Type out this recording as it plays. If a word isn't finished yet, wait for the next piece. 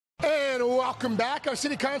and welcome back. Our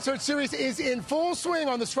City Concert Series is in full swing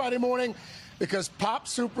on this Friday morning because pop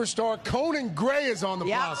superstar Conan Gray is on the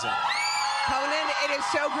plaza. Conan, it is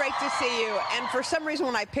so great to see you. And for some reason,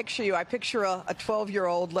 when I picture you, I picture a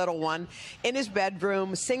 12-year-old little one in his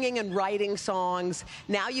bedroom singing and writing songs.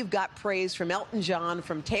 Now you've got praise from Elton John,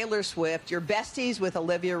 from Taylor Swift. You're besties with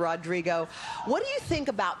Olivia Rodrigo. What do you think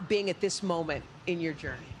about being at this moment in your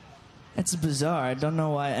journey? It's bizarre. I don't know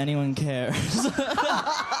why anyone cares.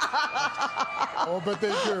 Oh, but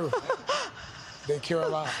they do. They care a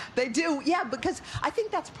lot. They do, yeah, because I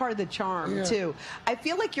think that's part of the charm, too. I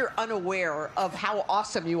feel like you're unaware of how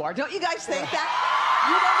awesome you are. Don't you guys think that?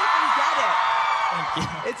 You don't even get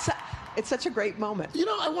it. Thank you. It's such a great moment. You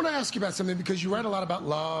know, I want to ask you about something because you write a lot about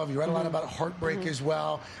love, you write a lot about heartbreak as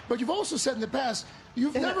well, but you've also said in the past,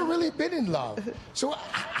 you've never really been in love. So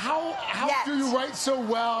how do you write so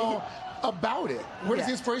well about it? Where does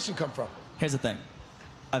the inspiration come from? Here's the thing.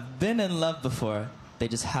 I've been in love before. They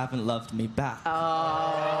just haven't loved me back.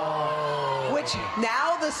 Oh. Which,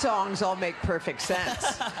 now the songs all make perfect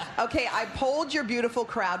sense. Okay, I polled your beautiful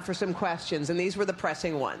crowd for some questions, and these were the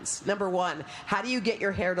pressing ones. Number one, how do you get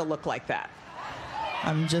your hair to look like that?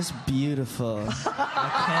 I'm just beautiful. I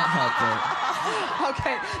can't help it.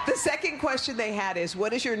 Okay, the second question they had is,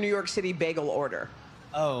 what is your New York City bagel order?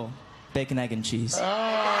 Oh, bacon, egg, and cheese.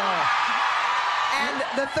 And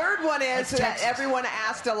the third one is that everyone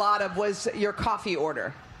asked a lot of was your coffee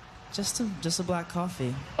order. Just a black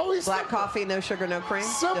coffee. Oh, he's black coffee, no sugar, no cream.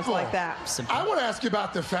 Simple. Just like that. Simple. I want to ask you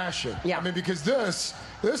about the fashion. Yeah. I mean, because this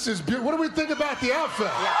is beautiful. What do we think about the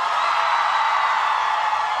outfit? Yeah.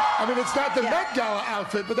 I mean, it's not the Met Gala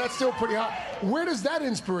outfit, but that's still pretty hot. Where does that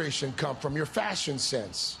inspiration come from, your fashion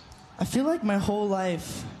sense? I feel like my whole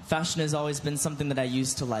life, fashion has always been something that I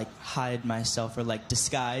used to, like, hide myself or, like,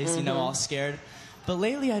 disguise, you know, all scared. But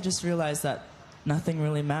lately, I just realized that nothing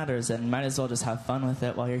really matters, and might as well just have fun with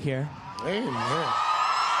it while you're here. Amen.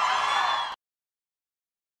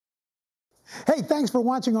 Hey, thanks for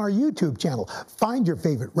watching our YouTube channel. Find your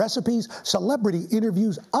favorite recipes, celebrity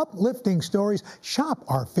interviews, uplifting stories, shop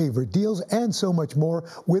our favorite deals, and so much more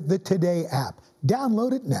with the Today app.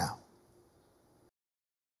 Download it now.